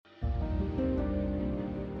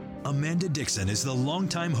Amanda Dickson is the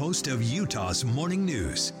longtime host of Utah's Morning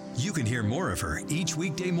News. You can hear more of her each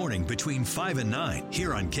weekday morning between 5 and 9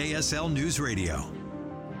 here on KSL News Radio.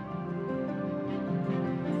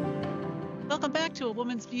 Welcome back to A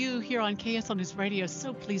Woman's View here on KSL News Radio.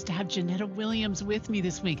 So pleased to have Jeanetta Williams with me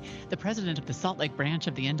this week, the president of the Salt Lake branch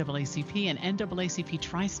of the NAACP and NAACP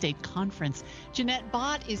Tri-State Conference. Ginette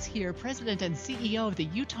Bott is here, president and CEO of the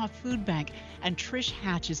Utah Food Bank. And Trish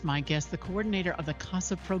Hatch is my guest, the coordinator of the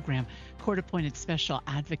CASA program, court-appointed special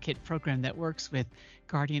advocate program that works with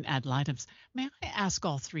guardian ad litems. May I ask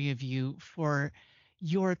all three of you for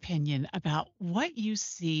your opinion about what you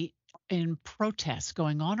see in protests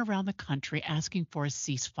going on around the country asking for a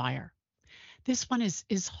ceasefire? This one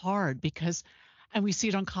is hard because, and we see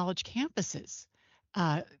it on college campuses,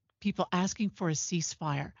 people asking for a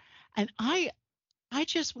ceasefire. And I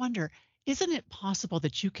just wonder, isn't it possible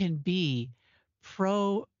that you can be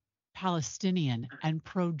pro-Palestinian and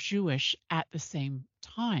pro-Jewish at the same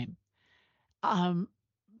time?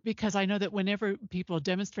 Because I know that whenever people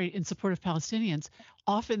demonstrate in support of Palestinians,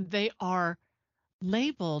 often they are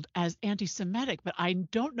labeled as anti-Semitic, but I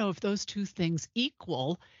don't know if those two things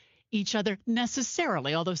equal each other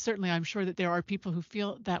necessarily, although certainly I'm sure that there are people who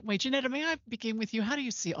feel that way. Jeanetta, may I begin with you? How do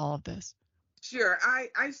you see all of this? Sure.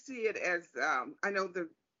 I see it as, I know the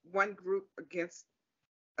one group against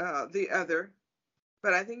the other,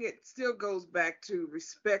 but I think it still goes back to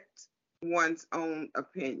respect one's own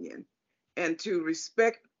opinion and to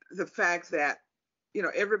respect the fact that,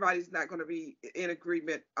 everybody's not going to be in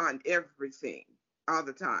agreement on everything all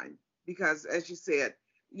the time, because as you said,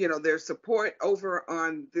 there's support over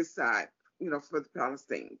on this side, for the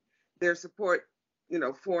Palestinians, there's support,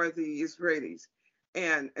 for the Israelis.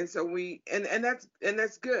 And so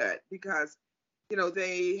that's good because,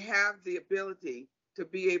 they have the ability to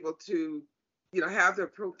be able to, have their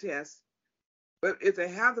protests. But if they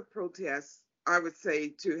have the protests, I would say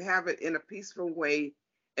to have it in a peaceful way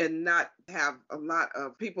and not have a lot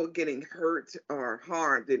of people getting hurt or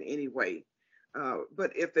harmed in any way.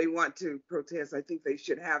 But if they want to protest, I think they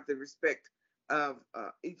should have the respect of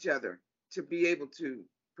each other to be able to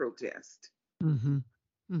protest. Mm-hmm.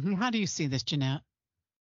 Mm-hmm. How do you see this, Jeanette?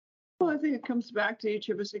 Well, I think it comes back to each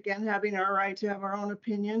of us, again, having our right to have our own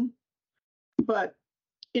opinion. But,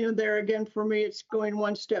 there again, for me, it's going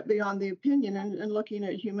one step beyond the opinion and looking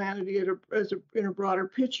at humanity in a broader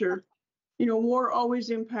picture. War always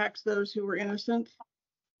impacts those who are innocent.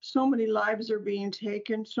 So many lives are being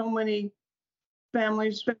taken. So many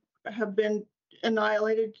families have been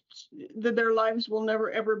annihilated, that their lives will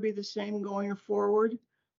never, ever be the same going forward.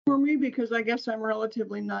 For me, because I guess I'm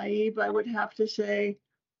relatively naive, I would have to say,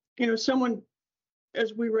 someone,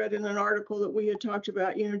 as we read in an article that we had talked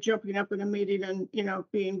about, jumping up in a meeting and,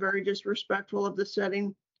 being very disrespectful of the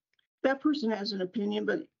setting. That person has an opinion,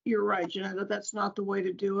 but you're right, Jeanetta, that's not the way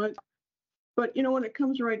to do it. But, when it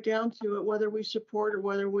comes right down to it, whether we support or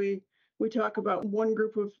whether we talk about one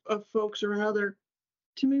group of folks or another,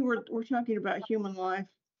 to me, we're talking about human life.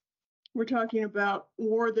 We're talking about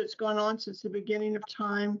war that's gone on since the beginning of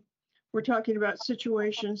time. We're talking about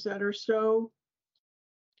situations that are so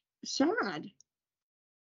sad,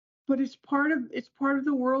 but it's part of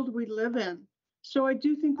the world we live in. So I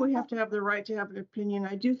do think we have to have the right to have an opinion.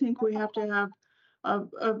 I do think we have to have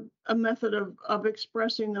a method of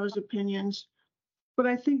expressing those opinions. But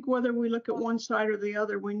I think whether we look at one side or the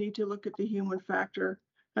other, we need to look at the human factor.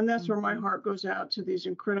 And that's where my heart goes out to these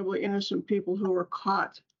incredibly innocent people who are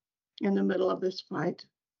caught in the middle of this fight.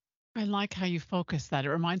 I like how you focus that. It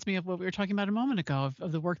reminds me of what we were talking about a moment ago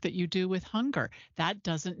of the work that you do with hunger. That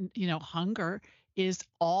doesn't, hunger is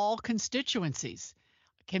all constituencies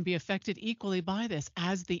can be affected equally by this,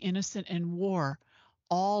 as the innocent in war.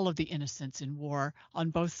 All of the innocents in war on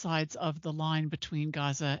both sides of the line between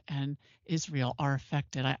Gaza and Israel are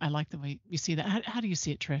affected. I like the way you see that. How do you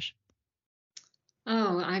see it, Trish?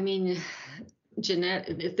 Oh, I mean, Jeanette,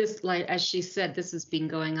 if this, like as she said, this has been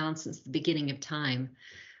going on since the beginning of time.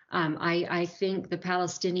 I think the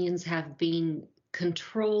Palestinians have been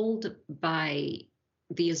controlled by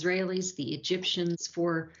the Israelis, the Egyptians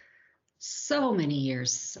for so many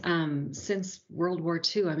years, since World War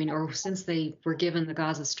II. Or since they were given the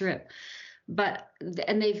Gaza Strip.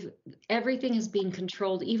 Everything has been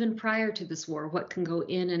controlled even prior to this war, what can go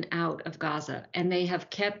in and out of Gaza. And they,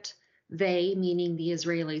 meaning the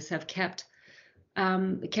Israelis, have kept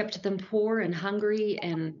them poor and hungry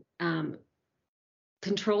and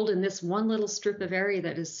controlled in this one little strip of area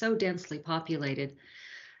that is so densely populated.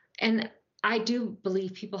 And I do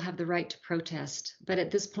believe people have the right to protest. But at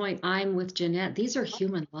this point, I'm with Ginette. These are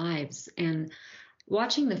human lives. And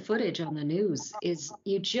watching the footage on the news is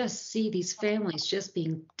you just see these families just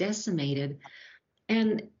being decimated.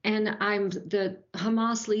 And I'm the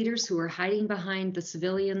Hamas leaders who are hiding behind the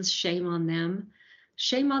civilians. Shame on them.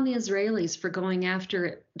 Shame on the Israelis for going after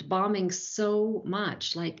it, bombing so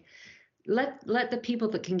much. Like, let the people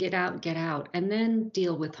that can get out, and then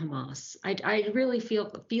deal with Hamas. I really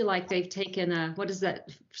feel like they've taken a, what is that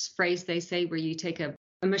phrase they say where you take a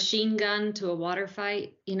machine gun to a water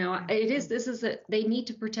fight? You know, they need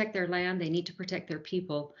to protect their land. They need to protect their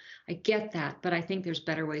people. I get that, but I think there's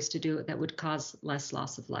better ways to do it that would cause less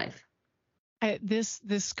loss of life.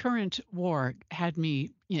 This current war had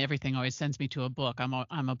me, everything always sends me to a book.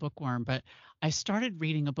 I'm a bookworm, but I started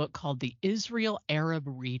reading a book called The Israel Arab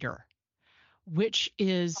Reader, which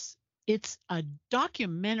it's a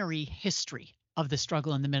documentary history of the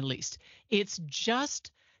struggle in the Middle East. It's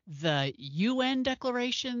just the UN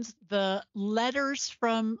declarations, the letters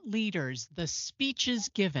from leaders, the speeches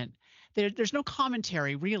given. There's no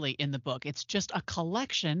commentary really in the book. It's just a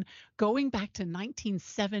collection going back to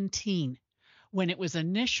 1917, when it was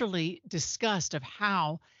initially discussed of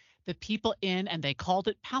how the people and they called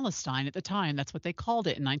it Palestine at the time, that's what they called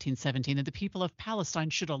it in 1917, that the people of Palestine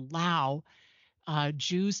should allow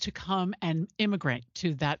Jews to come and immigrate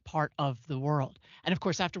to that part of the world. And of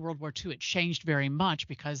course, after World War II, it changed very much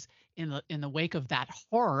because in the wake of that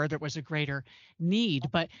horror, there was a greater need.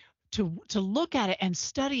 But to look at it and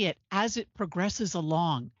study it as it progresses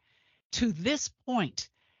along to this point,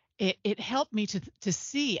 it helped me to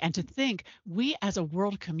see and to think we as a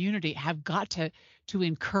world community have got to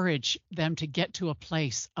encourage them to get to a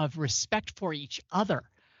place of respect for each other,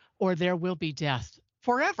 or there will be death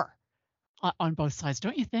forever on both sides,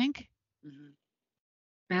 don't you think? Mm-hmm.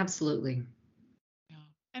 Absolutely. Yeah.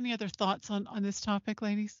 Any other thoughts on this topic,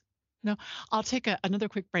 ladies? No, I'll take another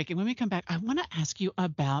quick break. And when we come back, I want to ask you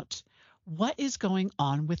about what is going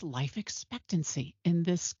on with life expectancy in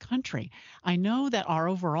this country. I know that our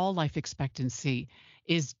overall life expectancy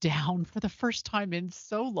is down for the first time in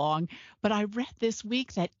so long, but I read this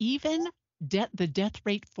week that even the death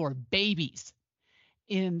rate for babies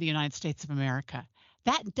in the United States of America,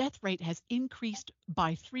 that death rate has increased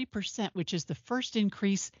by 3%, which is the first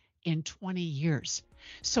increase in 20 years.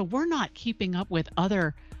 So we're not keeping up with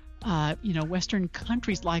other, Western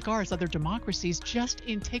countries like ours, other democracies, just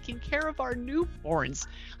in taking care of our newborns.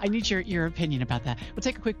 I need your opinion about that. We'll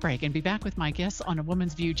take a quick break and be back with my guests on A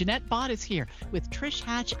Woman's View. Ginette Bott is here with Trish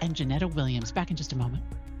Hatch and Jeanetta Williams. Back in just a moment.